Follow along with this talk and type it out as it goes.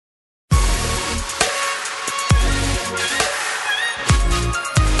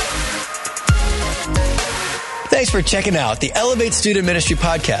Thanks for checking out the Elevate Student Ministry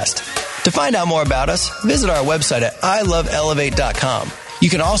podcast. To find out more about us, visit our website at iloveelevate.com. You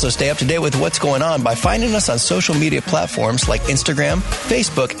can also stay up to date with what's going on by finding us on social media platforms like Instagram,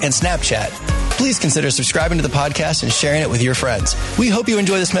 Facebook, and Snapchat. Please consider subscribing to the podcast and sharing it with your friends. We hope you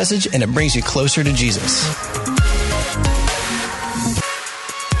enjoy this message and it brings you closer to Jesus.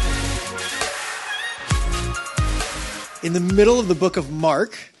 In the middle of the book of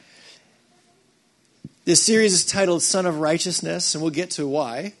Mark, this series is titled Son of Righteousness, and we'll get to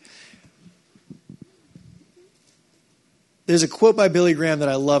why. There's a quote by Billy Graham that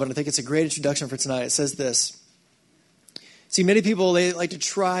I love, and I think it's a great introduction for tonight. It says this. See, many people, they like to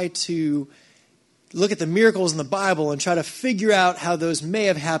try to look at the miracles in the Bible and try to figure out how those may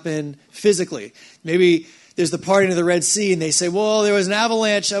have happened physically. Maybe there's the parting of the Red Sea, and they say, well, there was an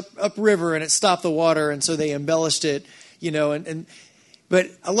avalanche upriver, and it stopped the water, and so they embellished it, But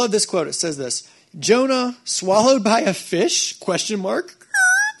I love this quote. It says this. Jonah swallowed by a fish? ?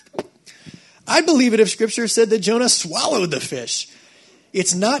 I'd believe it if Scripture said that Jonah swallowed the fish.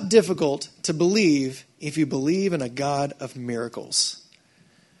 It's not difficult to believe if you believe in a God of miracles.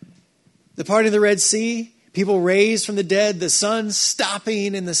 The parting of the Red Sea, people raised from the dead, the sun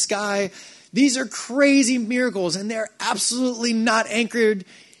stopping in the sky. These are crazy miracles, and they're absolutely not anchored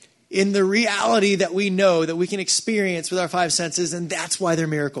in the reality that we know, that we can experience with our five senses, and that's why they're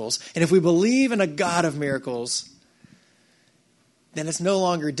miracles. And if we believe in a God of miracles, then it's no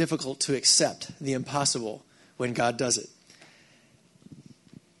longer difficult to accept the impossible when God does it.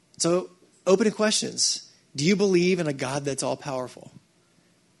 So, opening questions. Do you believe in a God that's all-powerful?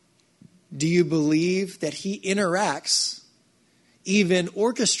 Do you believe that he interacts, even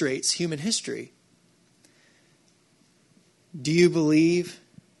orchestrates human history? Do you believe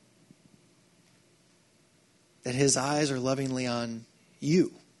that his eyes are lovingly on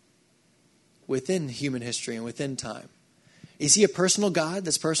you within human history and within time? Is he a personal God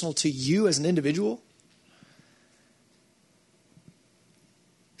that's personal to you as an individual?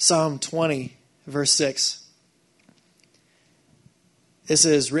 Psalm 20, verse 6. This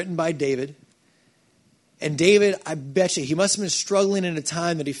is written by David. And David, I bet you, he must have been struggling in a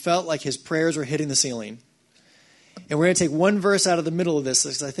time that he felt like his prayers were hitting the ceiling. And we're going to take one verse out of the middle of this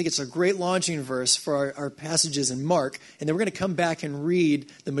because I think it's a great launching verse for our passages in Mark. And then we're going to come back and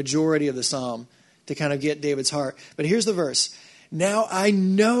read the majority of the psalm to kind of get David's heart. But here's the verse. Now I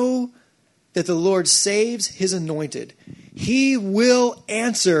know that the Lord saves his anointed. He will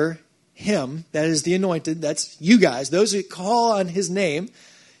answer him, that is the anointed, that's you guys, those who call on his name,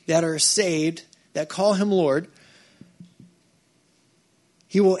 that are saved, that call him Lord.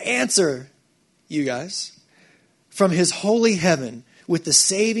 He will answer you guys from his holy heaven with the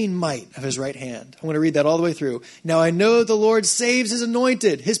saving might of his right hand. I'm going to read that all the way through. Now I know the Lord saves his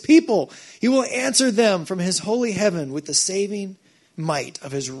anointed, his people. He will answer them from his holy heaven with the saving might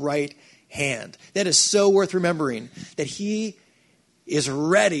of his right hand. That is so worth remembering, that he is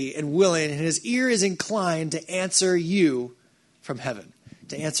ready and willing, and his ear is inclined to answer you from heaven,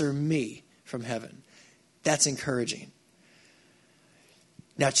 to answer me from heaven. That's encouraging.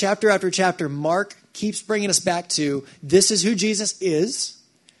 Now, chapter after chapter, Mark keeps bringing us back to this is who Jesus is.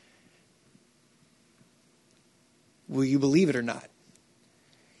 Will you believe it or not?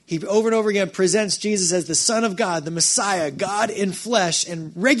 He over and over again presents Jesus as the Son of God, the Messiah, God in flesh,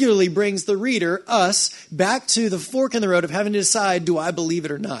 and regularly brings the reader, us, back to the fork in the road of having to decide, do I believe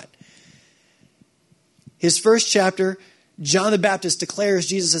it or not? His first chapter, John the Baptist declares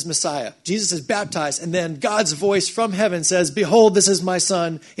Jesus as Messiah. Jesus is baptized, and then God's voice from heaven says, behold, this is my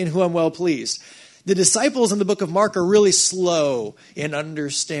Son in whom I'm well pleased. The disciples in the book of Mark are really slow in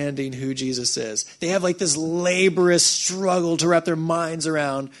understanding who Jesus is. They have like this laborious struggle to wrap their minds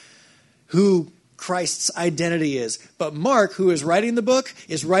around who Christ's identity is. But Mark, who is writing the book,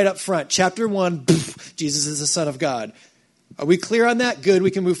 is right up front. Chapter 1, Jesus is the Son of God. Are we clear on that? Good,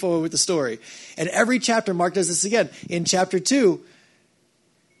 we can move forward with the story. And every chapter, Mark does this again. In chapter 2,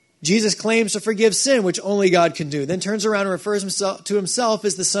 Jesus claims to forgive sin, which only God can do. Then turns around and refers to himself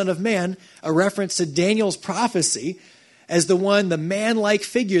as the Son of Man, a reference to Daniel's prophecy as the man-like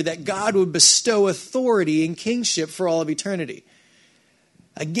figure that God would bestow authority and kingship for all of eternity.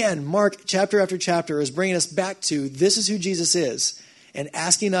 Again, Mark, chapter after chapter, is bringing us back to this is who Jesus is and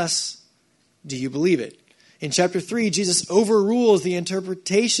asking us, do you believe it? In chapter 3, Jesus overrules the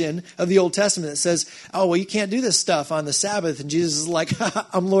interpretation of the Old Testament that says, oh, well, you can't do this stuff on the Sabbath. And Jesus is like,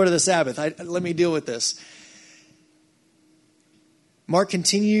 I'm Lord of the Sabbath. Let me deal with this. Mark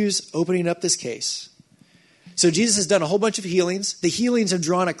continues opening up this case. So Jesus has done a whole bunch of healings. The healings have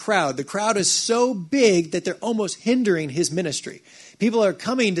drawn a crowd. The crowd is so big that they're almost hindering his ministry. People are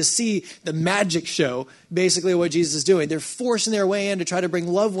coming to see the magic show, basically what Jesus is doing. They're forcing their way in to try to bring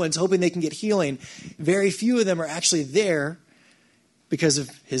loved ones, hoping they can get healing. Very few of them are actually there because of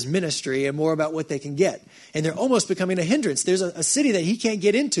his ministry and more about what they can get. And they're almost becoming a hindrance. There's a city that he can't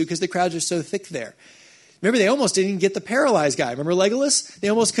get into because the crowds are so thick there. Remember, they almost didn't get the paralyzed guy. Remember Legolas? They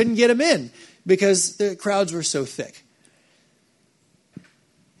almost couldn't get him in because the crowds were so thick.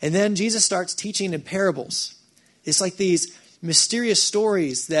 And then Jesus starts teaching in parables. It's like these mysterious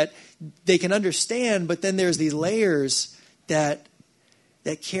stories that they can understand, but then there's these layers that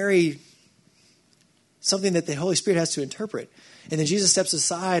carry something that the Holy Spirit has to interpret. And then Jesus steps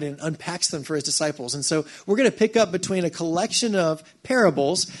aside and unpacks them for his disciples. And so we're going to pick up between a collection of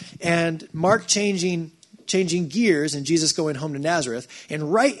parables and Mark changing gears and Jesus going home to Nazareth.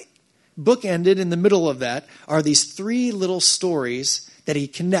 And right bookended in the middle of that are these three little stories that he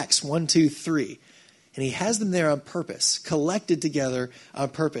connects, 1, 2, 3. And he has them there on purpose, collected together on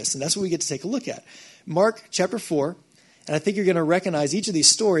purpose. And that's what we get to take a look at. Mark chapter 4. And I think you're going to recognize each of these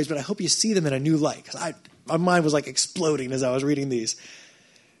stories, but I hope you see them in a new light. Because my mind was like exploding as I was reading these.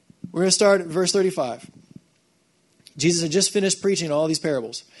 We're going to start at verse 35. Jesus had just finished preaching all these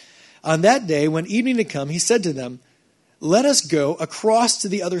parables. On that day, when evening had come, he said to them, "Let us go across to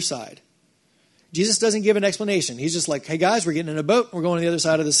the other side." Jesus doesn't give an explanation. He's just like, "Hey guys, we're getting in a boat. We're going to the other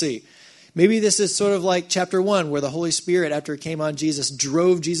side of the sea." Maybe this is sort of like chapter 1, where the Holy Spirit, after it came on Jesus,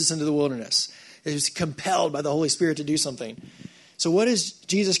 drove Jesus into the wilderness. He was compelled by the Holy Spirit to do something. So what is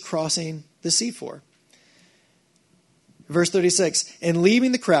Jesus crossing the sea for? Verse 36, and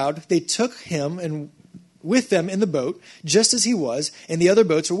leaving the crowd, they took him and with them in the boat, just as he was, and the other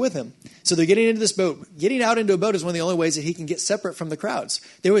boats were with him. So they're getting into this boat. Getting out into a boat is one of the only ways that he can get separate from the crowds.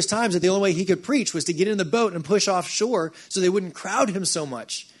 There was times that the only way he could preach was to get in the boat and push offshore so they wouldn't crowd him so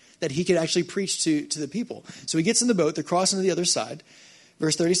much that he could actually preach to the people. So he gets in the boat. They're crossing to the other side.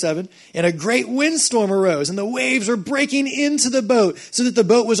 Verse 37, and a great windstorm arose, and the waves were breaking into the boat so that the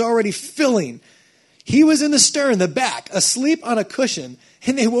boat was already filling. He was in the stern, the back, asleep on a cushion.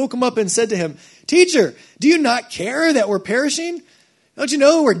 And they woke him up and said to him, "Teacher, do you not care that we're perishing? Don't you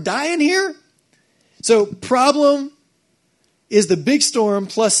know we're dying here?" So problem is the big storm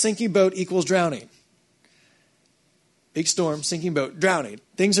plus sinking boat equals drowning. Big storm, sinking boat, drowning.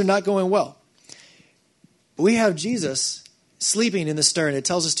 Things are not going well. But we have Jesus sleeping in the stern. It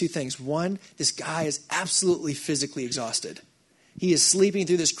tells us two things. One, this guy is absolutely physically exhausted. He is sleeping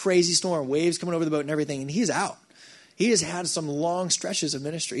through this crazy storm, waves coming over the boat and everything, and he's out. He has had some long stretches of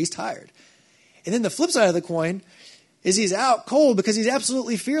ministry. He's tired. And then the flip side of the coin is he's out cold because he's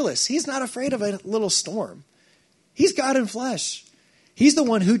absolutely fearless. He's not afraid of a little storm. He's God in flesh. He's the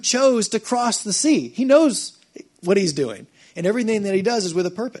one who chose to cross the sea. He knows what he's doing. And everything that he does is with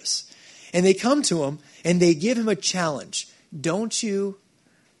a purpose. And they come to him and they give him a challenge. Don't you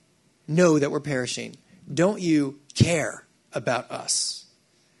know that we're perishing? Don't you care about us?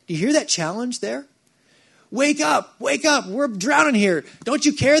 Do you hear that challenge there? Wake up, we're drowning here. Don't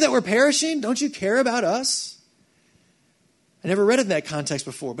you care that we're perishing? Don't you care about us? I never read it in that context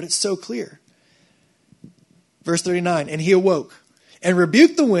before, but it's so clear. Verse 39, and he awoke and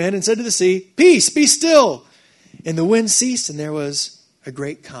rebuked the wind and said to the sea, "Peace, be still." And the wind ceased and there was a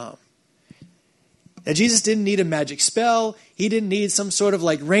great calm. Now Jesus didn't need a magic spell. He didn't need some sort of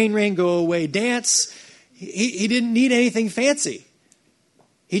like rain, go away dance. He didn't need anything fancy.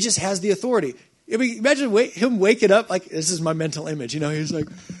 He just has the authority. I mean, imagine him waking up, like, this is my mental image, he's like,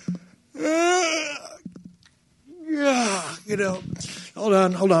 hold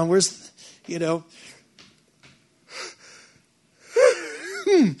on, where's,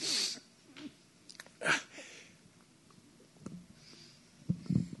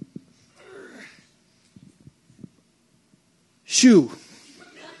 Shoo.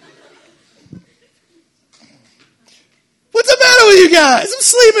 What's the matter with you guys? I'm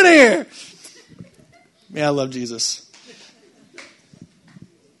sleeping here. Yeah, I love Jesus.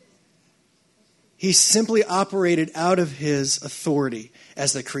 He simply operated out of his authority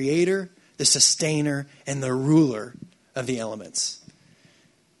as the creator, the sustainer, and the ruler of the elements.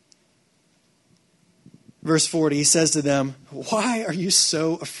 Verse 40, he says to them, "Why are you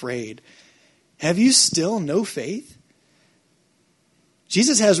so afraid? Have you still no faith?"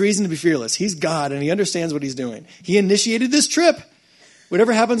 Jesus has reason to be fearless. He's God, and he understands what he's doing. He initiated this trip.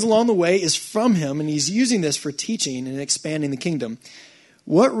 Whatever happens along the way is from him, and he's using this for teaching and expanding the kingdom.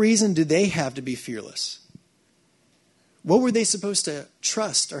 What reason do they have to be fearless? What were they supposed to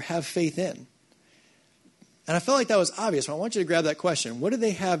trust or have faith in? And I felt like that was obvious, but I want you to grab that question. What do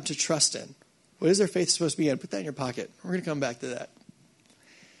they have to trust in? What is their faith supposed to be in? Put that in your pocket. We're going to come back to that.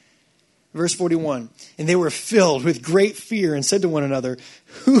 Verse 41, and they were filled with great fear and said to one another,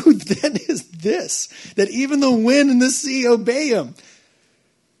 who then is this, that even the wind and the sea obey him?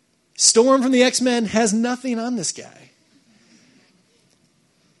 Storm from the X-Men has nothing on this guy.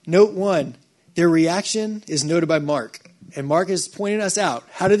 Note 1, their reaction is noted by Mark. And Mark is pointing us out.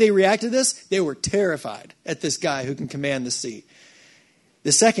 How did they react to this? They were terrified at this guy who can command the sea.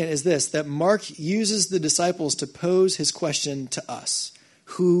 The second is this, that Mark uses the disciples to pose his question to us.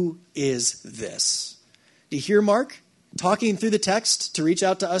 Who is this? Do you hear Mark talking through the text to reach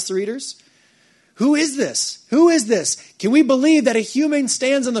out to us, the readers? Who is this? Who is this? Can we believe that a human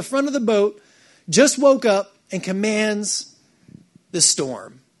stands on the front of the boat, just woke up, and commands the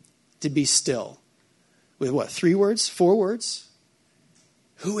storm to be still? With what, 3 words, 4 words?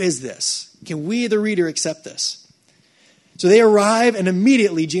 Who is this? Can we, the reader, accept this? So they arrive, and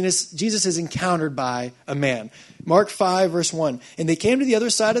immediately Jesus is encountered by a man. Mark 5, verse 1. And they came to the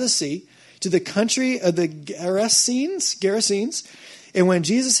other side of the sea, to the country of the Gerasenes. And when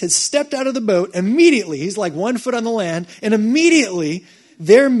Jesus had stepped out of the boat, immediately, he's like 1 foot on the land, and immediately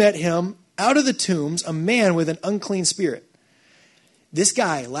there met him out of the tombs a man with an unclean spirit. This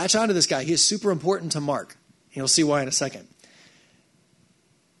guy, latch onto this guy. He is super important to Mark. You'll see why in a second.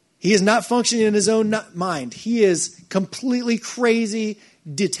 He is not functioning in his own mind. He is completely crazy,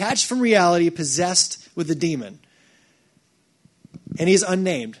 detached from reality, possessed with a demon. And he's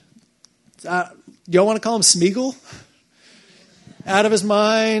unnamed. Y'all want to call him Smeagol? Out of his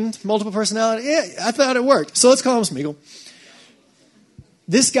mind, multiple personality? Yeah, I thought it worked. So let's call him Smeagol.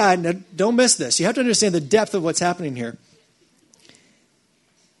 This guy, now don't miss this. You have to understand the depth of what's happening here.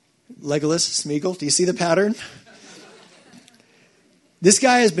 Legolas, Smeagol, do you see the pattern? This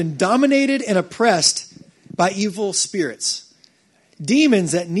guy has been dominated and oppressed by evil spirits.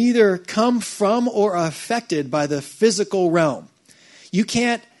 Demons that neither come from or are affected by the physical realm. You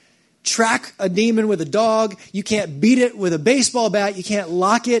can't track a demon with a dog. You can't beat it with a baseball bat. You can't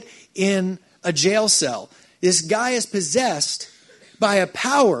lock it in a jail cell. This guy is possessed by a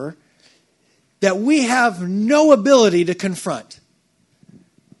power that we have no ability to confront.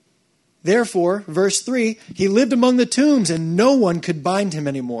 Therefore, verse 3, he lived among the tombs and no one could bind him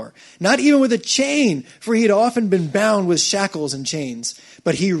anymore. Not even with a chain, for he had often been bound with shackles and chains.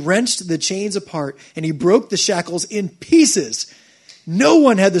 But he wrenched the chains apart and he broke the shackles in pieces. No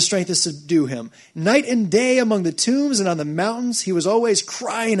one had the strength to subdue him. Night and day among the tombs and on the mountains, he was always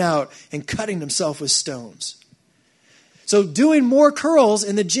crying out and cutting himself with stones. So doing more curls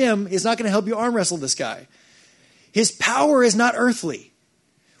in the gym is not going to help you arm wrestle this guy. His power is not earthly.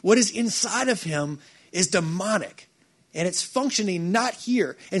 What is inside of him is demonic, and it's functioning not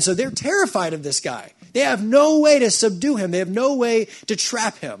here. And so they're terrified of this guy. They have no way to subdue him. They have no way to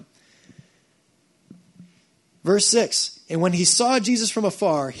trap him. Verse 6, and when he saw Jesus from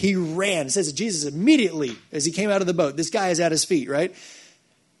afar, he ran. It says that Jesus immediately, as he came out of the boat, this guy is at his feet, right?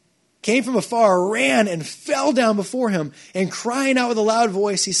 Came from afar, ran, and fell down before him. And crying out with a loud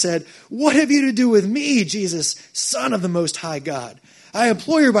voice, he said, "What have you to do with me, Jesus, Son of the Most High God? I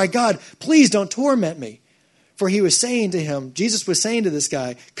implore you by God, please don't torment me." For he was saying to him, Jesus was saying to this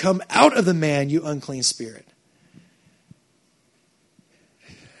guy, "Come out of the man, you unclean spirit."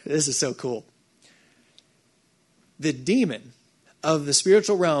 This is so cool. The demon of the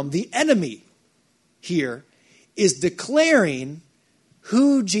spiritual realm, the enemy here, is declaring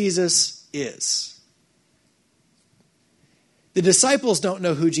who Jesus is. The disciples don't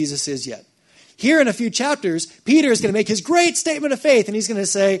know who Jesus is yet. Here in a few chapters, Peter is going to make his great statement of faith, and he's going to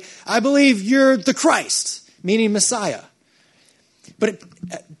say, "I believe you're the Christ," meaning Messiah. But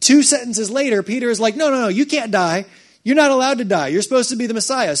 2 sentences later, Peter is like, no, you can't die. You're not allowed to die. You're supposed to be the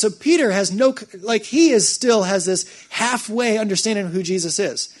Messiah. So Peter has still has this halfway understanding of who Jesus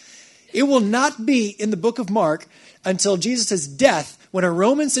is. It will not be in the book of Mark until Jesus' death when a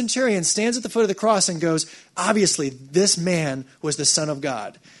Roman centurion stands at the foot of the cross and goes, obviously, this man was the Son of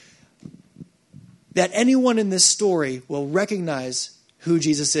God. That anyone in this story will recognize who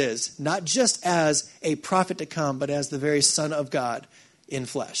Jesus is, not just as a prophet to come, but as the very Son of God in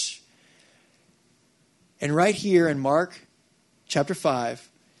flesh. And right here in Mark chapter 5,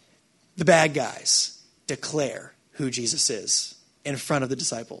 the bad guys declare who Jesus is in front of the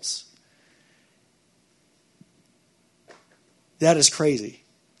disciples. That is crazy.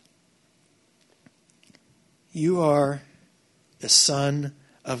 You are the Son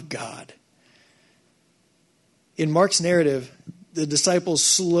of God. In Mark's narrative, the disciples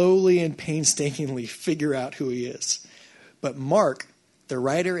slowly and painstakingly figure out who he is. But Mark, the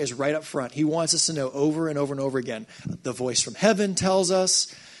writer, is right up front. He wants us to know over and over and over again. The voice from heaven tells us.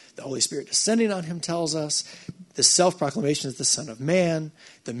 The Holy Spirit descending on him tells us. The self-proclamation as the Son of Man,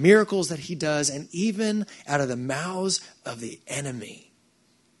 the miracles that he does, and even out of the mouths of the enemy,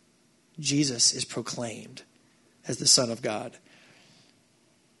 Jesus is proclaimed as the Son of God.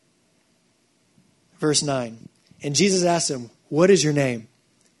 Verse 9, and Jesus asked him, what is your name?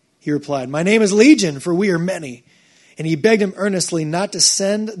 He replied, my name is Legion, for we are many. And he begged him earnestly not to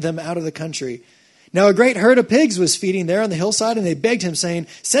send them out of the country. Now a great herd of pigs was feeding there on the hillside, and they begged him, saying,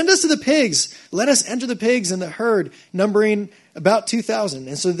 send us to the pigs. Let us enter the pigs and the herd, numbering about 2,000.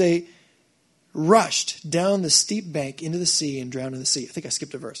 And so they rushed down the steep bank into the sea and drowned in the sea. I think I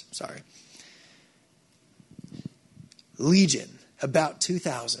skipped a verse. Sorry. Legion, about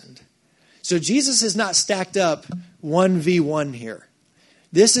 2,000. So Jesus is not stacked up 1v1 here.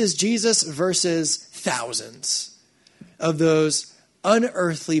 This is Jesus versus thousands of those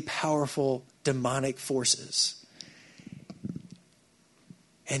unearthly, powerful, demonic forces.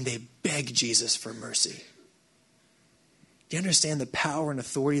 And they beg Jesus for mercy. Do you understand the power and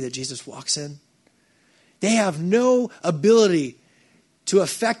authority that Jesus walks in? They have no ability to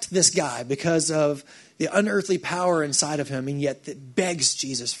affect this guy because of the unearthly power inside of him, and yet it begs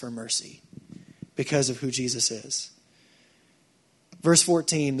Jesus for mercy because of who Jesus is. Verse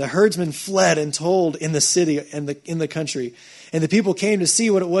 14, the herdsmen fled and told in the city and in the country. And the people came to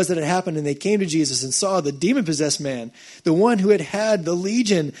see what it was that had happened. And they came to Jesus and saw the demon-possessed man, the one who had had the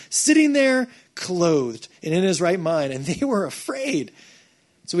legion, sitting there clothed and in his right mind. And they were afraid.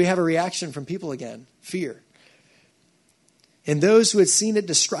 So we have a reaction from people again, fear. And those who had seen it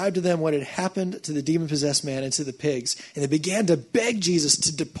described to them what had happened to the demon-possessed man and to the pigs. And they began to beg Jesus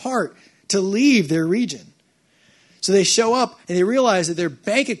to depart, to leave their region. So they show up and they realize that their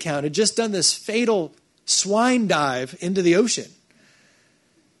bank account had just done this fatal swine dive into the ocean.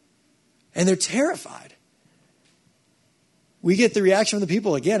 And they're terrified. We get the reaction from the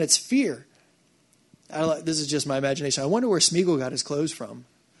people. Again, it's fear. This is just my imagination. I wonder where Smeagol got his clothes from.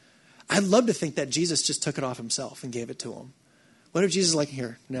 I'd love to think that Jesus just took it off himself and gave it to him. What if Jesus is like,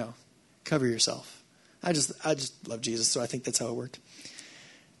 here, no, cover yourself. I just love Jesus, so I think that's how it worked.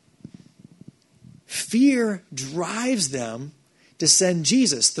 Fear drives them to send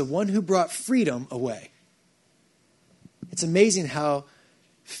Jesus, the one who brought freedom, away. It's amazing how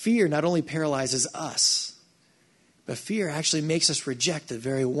fear not only paralyzes us, but fear actually makes us reject the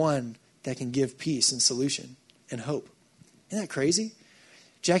very one that can give peace and solution and hope. Isn't that crazy?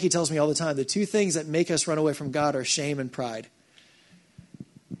 Jackie tells me all the time, the two things that make us run away from God are shame and pride.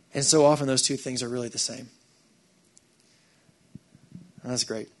 And so often those two things are really the same. That's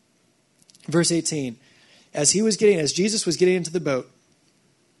great. Verse 18, as Jesus was getting into the boat,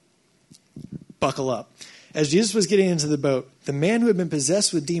 buckle up. As Jesus was getting into the boat, the man who had been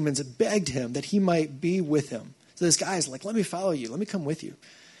possessed with demons begged him that he might be with him. So this guy is like, let me follow you. Let me come with you.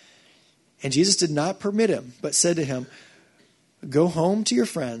 And Jesus did not permit him, but said to him, go home to your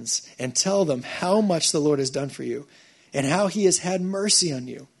friends and tell them how much the Lord has done for you and how he has had mercy on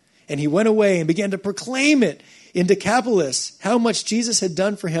you. And he went away and began to proclaim it in Decapolis, how much Jesus had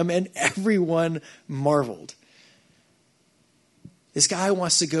done for him, and everyone marveled. This guy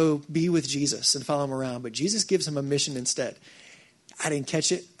wants to go be with Jesus and follow him around, but Jesus gives him a mission instead. I didn't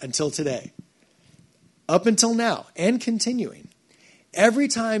catch it until today. Up until now, and continuing. Every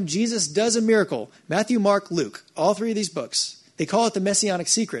time Jesus does a miracle, Matthew, Mark, Luke, all three of these books, they call it the Messianic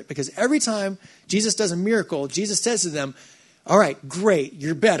secret, because every time Jesus does a miracle, Jesus says to them, all right, great,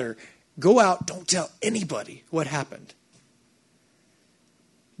 you're better. Go out, don't tell anybody what happened.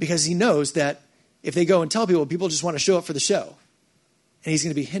 Because he knows that if they go and tell people, people just want to show up for the show. And he's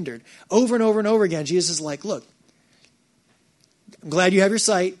going to be hindered. Over and over and over again, Jesus is like, look, I'm glad you have your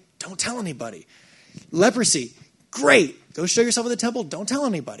sight. Don't tell anybody. Leprosy, great. Go show yourself in the temple. Don't tell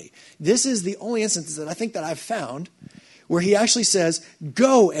anybody. This is the only instance that I think that I've found where he actually says,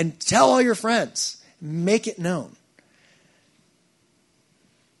 go and tell all your friends. Make it known.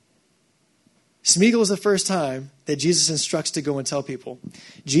 Smeagol is the first time that Jesus instructs to go and tell people.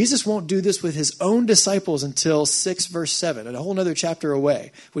 Jesus won't do this with his own disciples until 6 verse 7, and a whole other chapter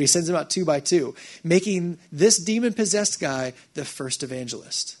away, when he sends them out 2 by 2, making this demon-possessed guy the first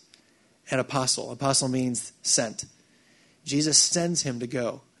evangelist, an apostle. Apostle means sent. Jesus sends him to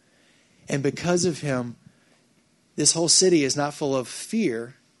go. And because of him, this whole city is not full of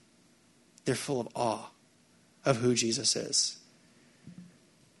fear. They're full of awe of who Jesus is.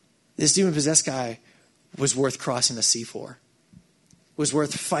 This demon-possessed guy was worth crossing the sea for, was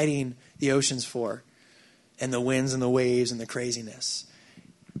worth fighting the oceans for, and the winds and the waves and the craziness.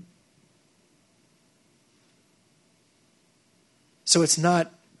 So it's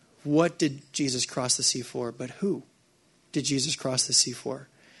not what did Jesus cross the sea for, but who did Jesus cross the sea for?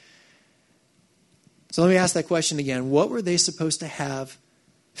 So let me ask that question again. What were they supposed to have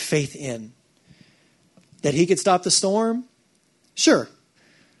faith in? That he could stop the storm? Sure.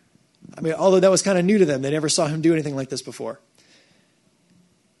 I mean, although that was kind of new to them. They never saw him do anything like this before.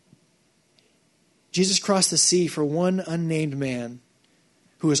 Jesus crossed the sea for one unnamed man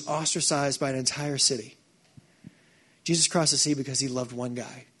who was ostracized by an entire city. Jesus crossed the sea because he loved one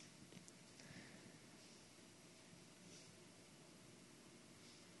guy.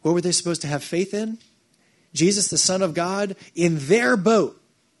 What were they supposed to have faith in? Jesus, the Son of God, in their boat.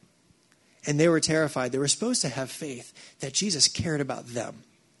 And they were terrified. They were supposed to have faith that Jesus cared about them.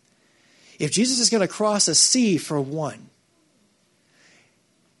 If Jesus is going to cross a sea for one,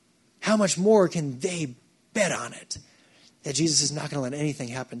 how much more can they bet on it that Jesus is not going to let anything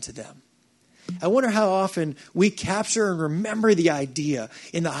happen to them? I wonder how often we capture and remember the idea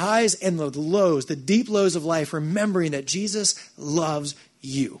in the highs and the lows, the deep lows of life, remembering that Jesus loves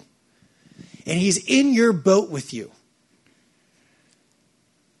you. And he's in your boat with you.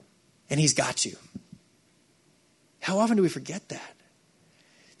 And he's got you. How often do we forget that?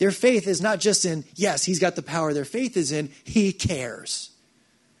 Their faith is not just in, yes, he's got the power. Their faith is in, he cares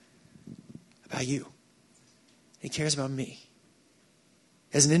about you. He cares about me.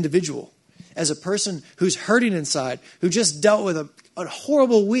 As an individual, as a person who's hurting inside, who just dealt with a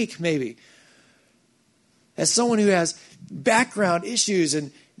horrible week maybe. As someone who has background issues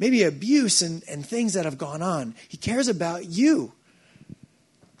and maybe abuse and things that have gone on. He cares about you.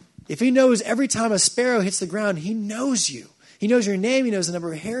 If he knows every time a sparrow hits the ground, he knows you. He knows your name. He knows the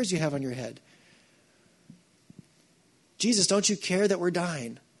number of hairs you have on your head. Jesus, don't you care that we're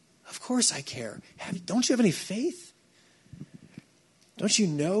dying? Of course I care. Don't you have any faith? Don't you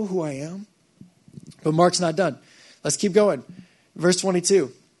know who I am? But Mark's not done. Let's keep going. Verse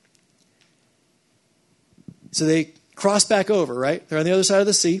 22. So they crossed back over, right? They're on the other side of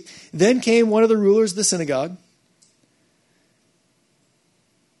the sea. Then came one of the rulers of the synagogue,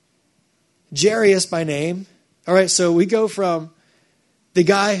 Jairus by name. All right, so we go from the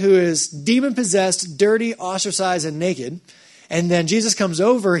guy who is demon-possessed, dirty, ostracized, and naked. And then Jesus comes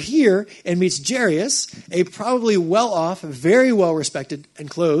over here and meets Jairus, a probably well-off, very well-respected and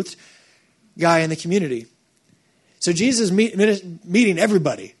clothed guy in the community. So Jesus is meeting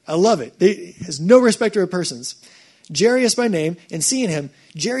everybody. I love it. He has no respecter of persons. Jairus by name, and seeing him,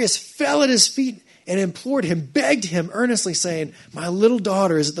 Jairus fell at his feet and implored him, begged him earnestly, saying, "My little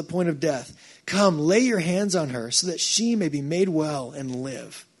daughter is at the point of death. Come, lay your hands on her so that she may be made well and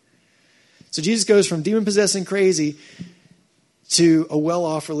live." So Jesus goes from demon-possessed and crazy to a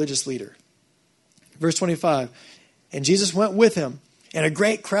well-off religious leader. Verse 25, and Jesus went with him, and a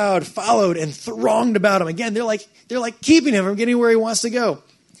great crowd followed and thronged about him. Again, they're like keeping him from getting where he wants to go.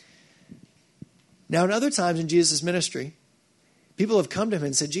 Now, in other times in Jesus' ministry, people have come to him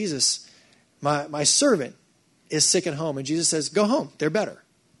and said, Jesus, my servant is sick at home. And Jesus says, go home. They're better.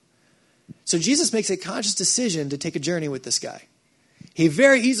 So Jesus makes a conscious decision to take a journey with this guy. He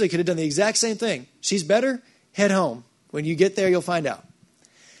very easily could have done the exact same thing. She's better, head home. When you get there, you'll find out.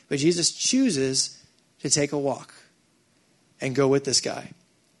 But Jesus chooses to take a walk and go with this guy.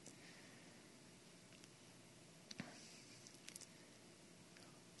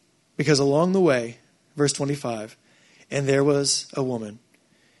 Because along the way, verse 25, and there was a woman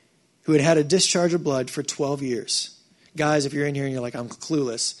who had had a discharge of blood for 12 years. Guys, if you're in here and you're like, I'm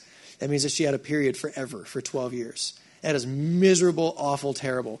clueless, that means that she had a period forever, for 12 years. That is miserable, awful,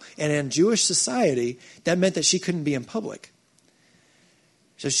 terrible. And in Jewish society, that meant that she couldn't be in public.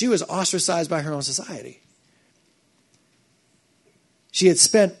 So she was ostracized by her own society. She had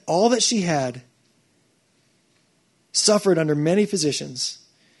spent all that she had, suffered under many physicians,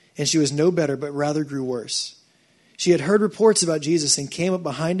 and she was no better, but rather grew worse. She had heard reports about Jesus and came up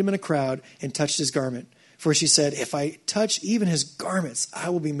behind him in a crowd and touched his garment. For she said, if I touch even his garments, I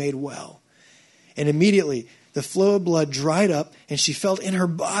will be made well. And immediately the flow of blood dried up, and she felt in her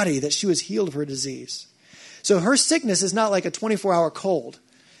body that she was healed of her disease. So her sickness is not like a 24-hour cold.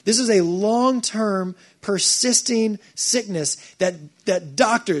 This is a long-term, persisting sickness that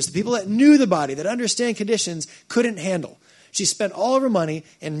doctors, the people that knew the body, that understand conditions, couldn't handle. She spent all of her money,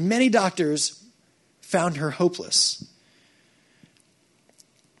 and many doctors found her hopeless.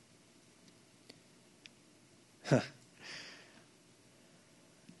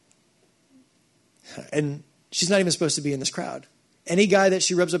 And she's not even supposed to be in this crowd. Any guy that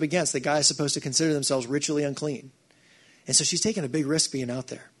she rubs up against, the guy is supposed to consider themselves ritually unclean. And so she's taking a big risk being out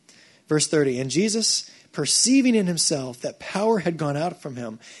there. Verse 30, and Jesus, perceiving in himself that power had gone out from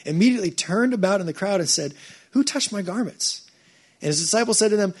him, immediately turned about in the crowd and said, who touched my garments? And his disciples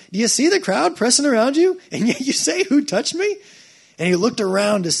said to them, do you see the crowd pressing around you? And yet you say, who touched me? And he looked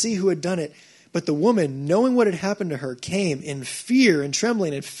around to see who had done it. But the woman, knowing what had happened to her, came in fear and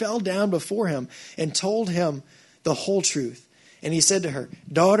trembling and fell down before him and told him the whole truth. And he said to her,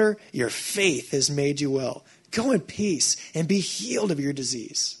 "Daughter, your faith has made you well. Go in peace and be healed of your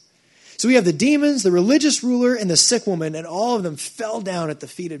disease." So we have the demons, the religious ruler, and the sick woman, and all of them fell down at the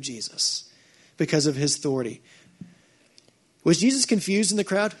feet of Jesus because of his authority. Was Jesus confused in the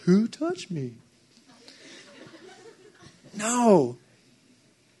crowd? Who touched me? No.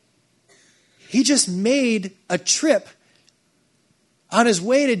 He just made a trip on his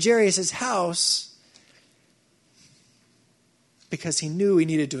way to Jairus' house because he knew he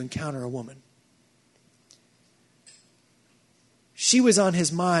needed to encounter a woman. She was on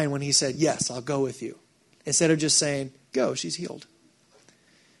his mind when he said, "Yes, I'll go with you." Instead of just saying, "Go, she's healed."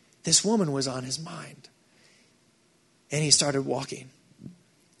 This woman was on his mind. And he started walking.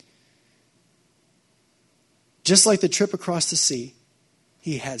 Just like the trip across the sea,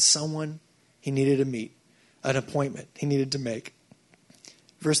 he had someone he needed to meet, an appointment he needed to make.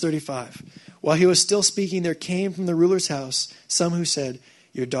 Verse 35, while he was still speaking, there came from the ruler's house some who said,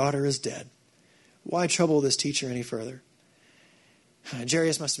 "Your daughter is dead. Why trouble this teacher any further?"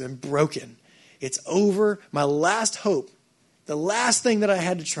 Jairus must have been broken. It's over. My last hope, the last thing that I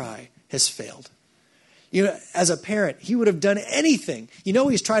had to try, has failed. You know, as a parent, he would have done anything. You know,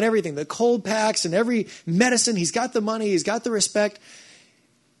 he's tried everything, the cold packs and every medicine. He's got the money. He's got the respect.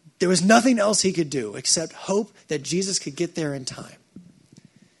 There was nothing else he could do except hope that Jesus could get there in time.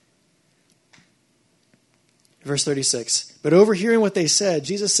 Verse 36, but overhearing what they said,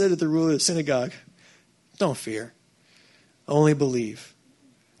 Jesus said to the ruler of the synagogue, "Don't fear, only believe."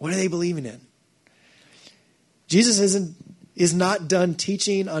 What are they believing in? Jesus is not done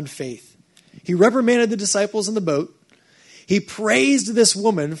teaching on faith. He reprimanded the disciples in the boat. He praised this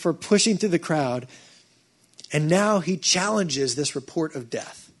woman for pushing through the crowd. And now he challenges this report of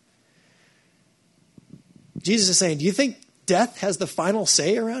death. Jesus is saying, do you think death has the final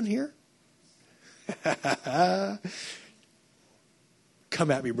say around here?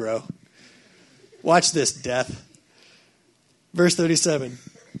 Come at me, bro. Watch this, death. Verse 37.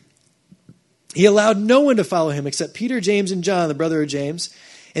 He allowed no one to follow him except Peter, James, and John, the brother of James.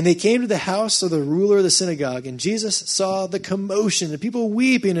 And they came to the house of the ruler of the synagogue, and Jesus saw the commotion, the people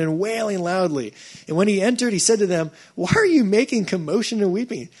weeping and wailing loudly. And when he entered, he said to them, "Why are you making commotion and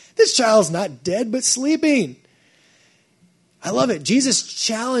weeping? This child's not dead, but sleeping." I love it. Jesus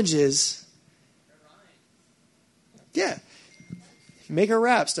challenges. Yeah. Make her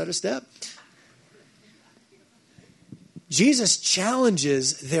rap, stutter step. Jesus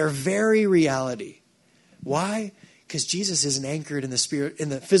challenges their very reality. Why? Because Jesus isn't anchored in the spirit, in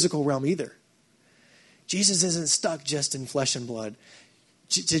the physical realm either. Jesus isn't stuck just in flesh and blood.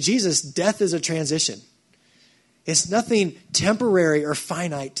 To Jesus, death is a transition. It's nothing temporary or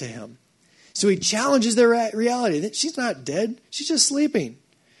finite to him. So he challenges their reality. She's not dead. She's just sleeping.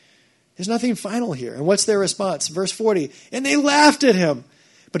 There's nothing final here. And what's their response? Verse 40, and they laughed at him.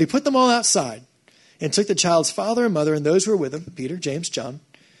 But he put them all outside and took the child's father and mother and those who were with him, Peter, James, John,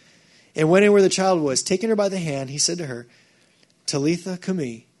 and went in where the child was. Taking her by the hand, he said to her, "Talitha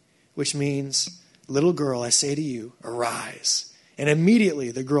cumi," which means, "Little girl, I say to you, arise." And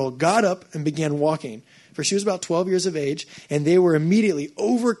immediately the girl got up and began walking, for she was about 12 years of age, and they were immediately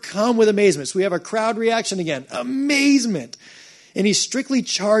overcome with amazement. So we have a crowd reaction again. Amazement. And he strictly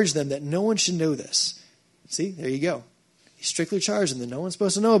charged them that no one should know this. See, there you go. He strictly charged them that no one's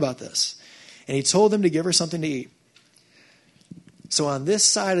supposed to know about this. And he told them to give her something to eat. So on this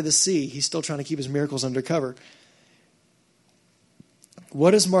side of the sea, he's still trying to keep his miracles undercover.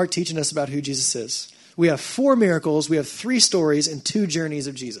 What is Mark teaching us about who Jesus is? We have 4 miracles, we have 3 stories, and 2 journeys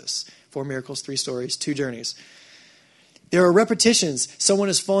of Jesus. 4 miracles, 3 stories, 2 journeys. There are repetitions. Someone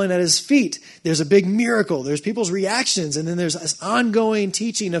is falling at his feet. There's a big miracle. There's people's reactions. And then there's this ongoing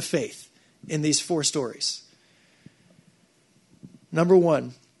teaching of faith in these 4 stories. Number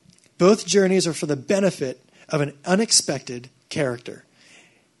 1, both journeys are for the benefit of an unexpected character.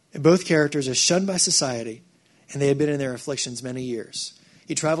 And both characters are shunned by society, and they had been in their afflictions many years.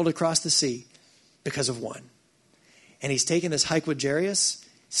 He traveled across the sea because of one. And he's taken this hike with Jairus,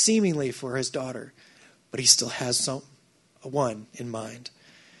 seemingly for his daughter, but he still has one in mind.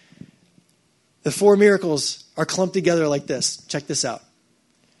 The 4 miracles are clumped together like this. Check this out.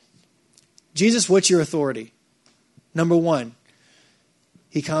 Jesus, what's your authority? Number 1,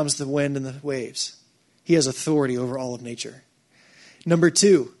 he calms the wind and the waves. He has authority over all of nature. Number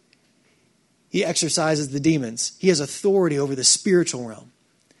 2, he exorcises the demons. He has authority over the spiritual realm.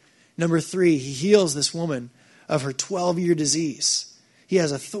 Number 3, he heals this woman of her 12-year disease. He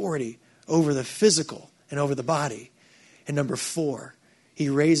has authority over the physical and over the body. And number 4, he He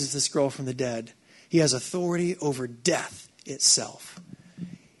raises this girl from the dead. He has authority over death itself.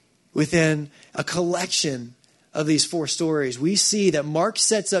 Within a collection of these 4 stories, we see that Mark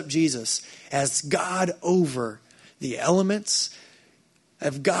sets up Jesus as God over the elements,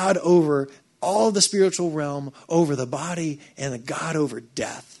 of God over all the spiritual realm, over the body, and the God over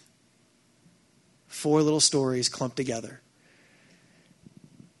death. 4 little stories clumped together.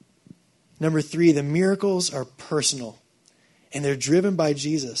 Number 3, the miracles are personal, and they're driven by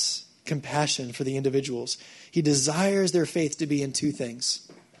Jesus' compassion for the individuals. He desires their faith to be in 2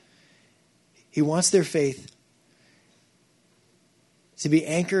 things. He wants their faith to be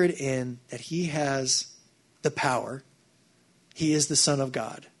anchored in that he has the power. He is the Son of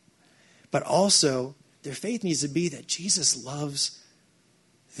God. But also, their faith needs to be that Jesus loves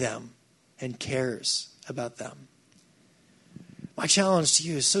them and cares about them. My challenge to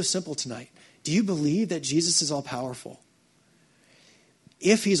you is so simple tonight. Do you believe that Jesus is all-powerful?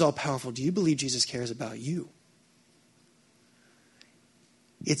 If he's all-powerful, do you believe Jesus cares about you?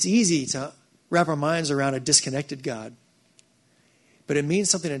 It's easy to wrap our minds around a disconnected God, but it means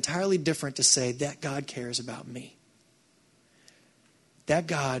something entirely different to say that God cares about me. That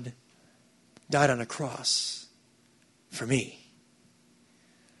God died on a cross for me.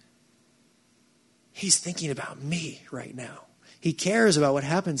 He's thinking about me right now. He cares about what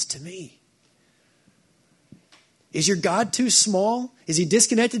happens to me. Is your God too small? Is he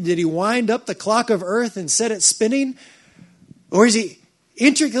disconnected? Did he wind up the clock of earth and set it spinning? Or is he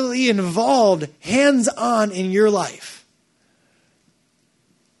intricately involved, hands-on in your life?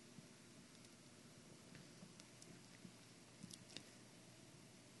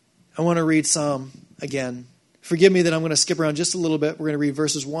 I want to read Psalm again. Forgive me that I'm going to skip around just a little bit. We're going to read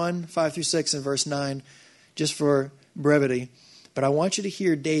verses 1, 5 through 6, and verse 9, just for brevity. But I want you to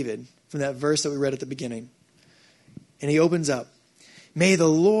hear David from that verse that we read at the beginning. And he opens up. May the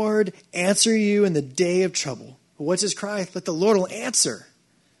Lord answer you in the day of trouble. What's his cry? Let the Lord will answer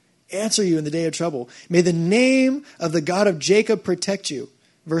you in the day of trouble. May the name of the God of Jacob protect you.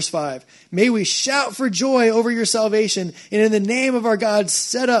 Verse 5. May we shout for joy over your salvation, and in the name of our God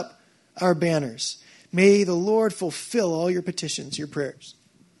set up our banners. May the Lord fulfill all your petitions, your prayers.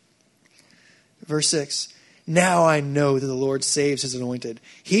 Verse 6. Now I know that the Lord saves his anointed.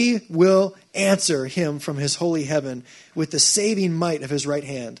 He will answer him from his holy heaven with the saving might of his right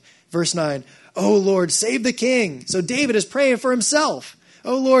hand. Verse 9. O Lord, save the king. So David is praying for himself.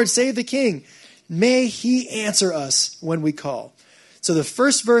 O Lord, save the king. May he answer us when we call. So the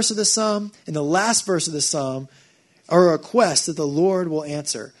first verse of the psalm and the last verse of the psalm are a request that the Lord will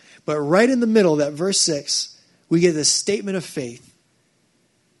answer. But right in the middle, that verse 6, we get this statement of faith.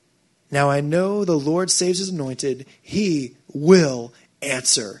 Now I know the Lord saves his anointed. He will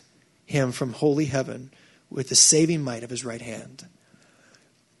answer him from holy heaven with the saving might of his right hand.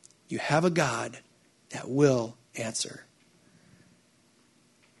 You have a God that will answer.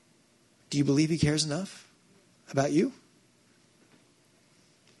 Do you believe he cares enough about you?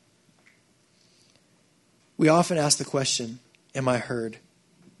 We often ask the question, am I heard?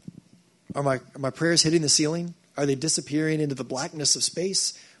 Are my prayers hitting the ceiling? Are they disappearing into the blackness of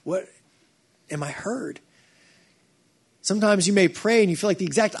space? What? Am I heard? Sometimes you may pray and you feel like the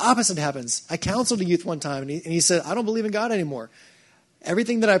exact opposite happens. I counseled a youth one time and he said, I don't believe in God anymore.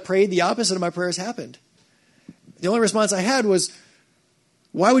 Everything that I prayed, the opposite of my prayers happened. The only response I had was,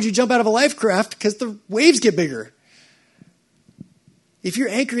 why would you jump out of a life raft? Because the waves get bigger. If you're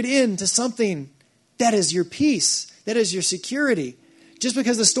anchored into something that is your peace, that is your security, just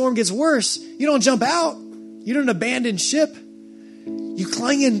because the storm gets worse, you don't jump out. You don't abandon ship. You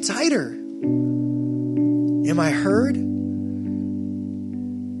cling in tighter. Am I heard?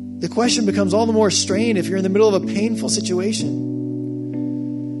 The question becomes all the more strained if you're in the middle of a painful situation.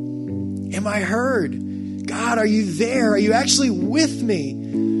 Am I heard? God, are you there? Are you actually with me?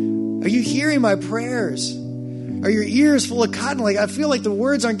 Are you hearing my prayers? Are your ears full of cotton? Like I feel like the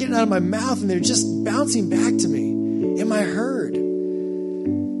words aren't getting out of my mouth and they're just bouncing back to me. Am I heard?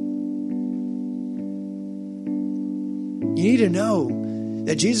 You need to know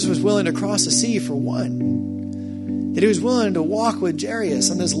that Jesus was willing to cross the sea for one. That he was willing to walk with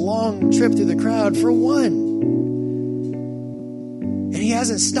Jairus on this long trip through the crowd for one. And he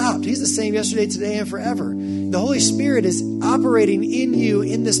hasn't stopped. He's the same yesterday, today, and forever. The Holy Spirit is operating in you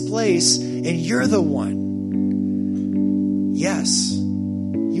in this place, and you're the one. Yes,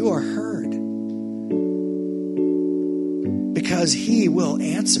 you are heard. Because he will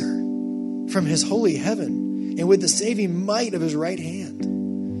answer from his holy heaven and with the saving might of his right hand.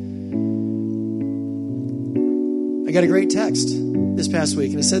 I got a great text this past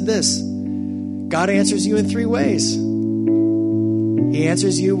week, and it said this: God answers you in 3 ways. He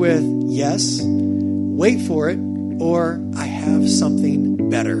answers you with yes, wait for it, or I have something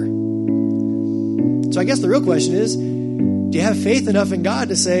better. So I guess the real question is, do you have faith enough in God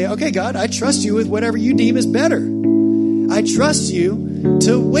to say, okay, God, I trust you with whatever you deem is better. I trust you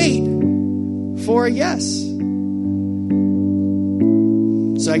to wait for a yes.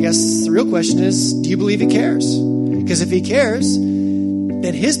 So I guess the real question is, do you believe he cares? Because if he cares,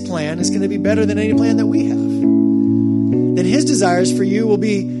 then his plan is going to be better than any plan that we have. Then his desires for you will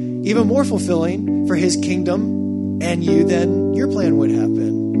be even more fulfilling for his kingdom and you than your plan would have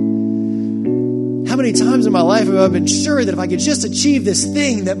been. How many times in my life have I been sure that if I could just achieve this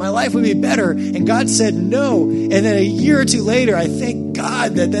thing, that my life would be better, and God said no, and then a year or two later, I thank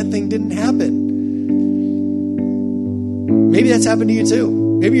God that that thing didn't happen. Maybe that's happened to you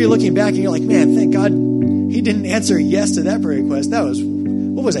too. Maybe you're looking back and you're like, man, thank God he didn't answer yes to that prayer request.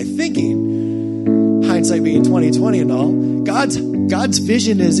 What was I thinking? Hindsight being 20/20 and all. God's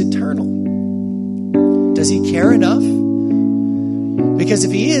vision is eternal. Does he care enough? Because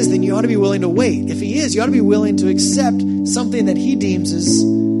if he is, then you ought to be willing to wait. If he is, you ought to be willing to accept something that he deems is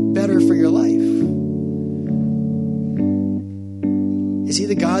better for your life. Is he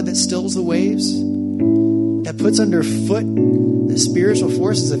the God that stills the waves? That puts underfoot the spiritual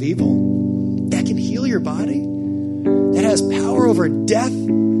forces of evil? That can heal your body? That has power over death?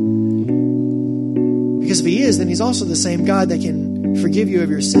 Because if he is, then he's also the same God that can forgive you of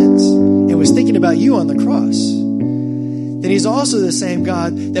your sins and was thinking about you on the cross. Then he's also the same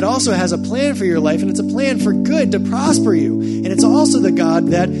God that also has a plan for your life, and it's a plan for good, to prosper you. And it's also the God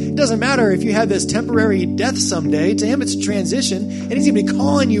that it doesn't matter if you have this temporary death someday. To him, it's a transition, and he's going to be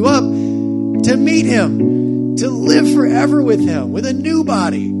calling you up to meet him, to live forever with him, with a new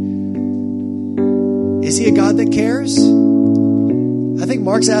body. Is he a God that cares? I think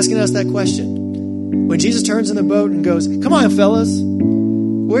Mark's asking us that question. When Jesus turns in the boat and goes, come on, fellas,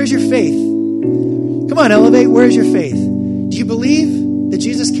 where's your faith? Come on, Elevate, where's your faith? Do you believe that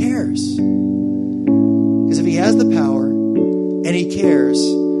Jesus cares? Because if he has the power and he cares,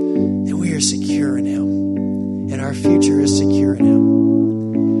 then we are secure in him. And our future is secure in him.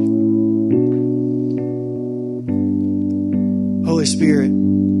 Holy Spirit,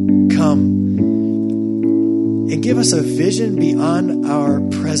 come and give us a vision beyond our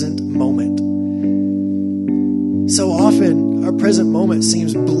present moment. So often, our present moment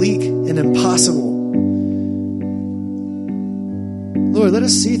seems bleak and impossible. Lord, let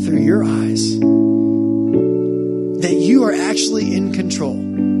us see through your eyes that you are actually in control,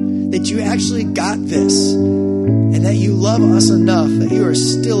 that you actually got this, and that you love us enough that you are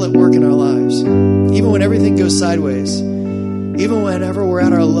still at work in our lives. Even when everything goes sideways, even whenever we're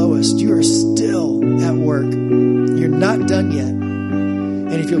at our lowest, you are still at work. You're not done yet.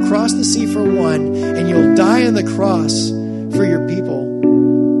 And if you'll cross the sea for one, and you'll die on the cross for your people,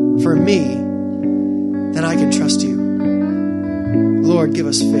 for me, then I can trust you. Lord, give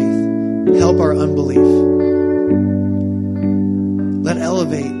us faith. Help our unbelief. Let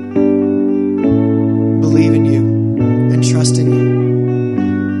Elevate believe in you and trust in you.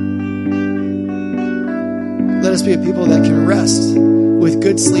 Let us be a people that can rest with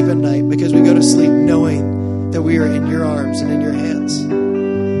good sleep at night, because we go to sleep knowing that we are in your arms and in your hands.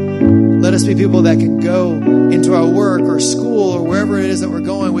 Let us be people that can go into our work or school or wherever it is that we're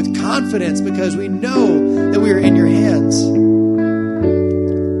going with confidence, because we know that we are in your hands.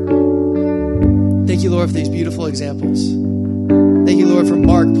 Thank you, Lord, for these beautiful examples. Thank you, Lord, for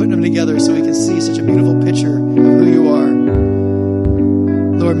Mark putting them together so we can see such a beautiful picture of who you are.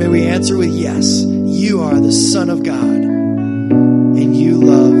 Lord, may we answer with yes. You are the Son of God, and you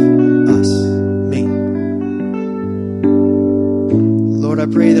love us, me. Lord, I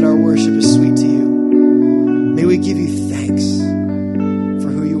pray that our worship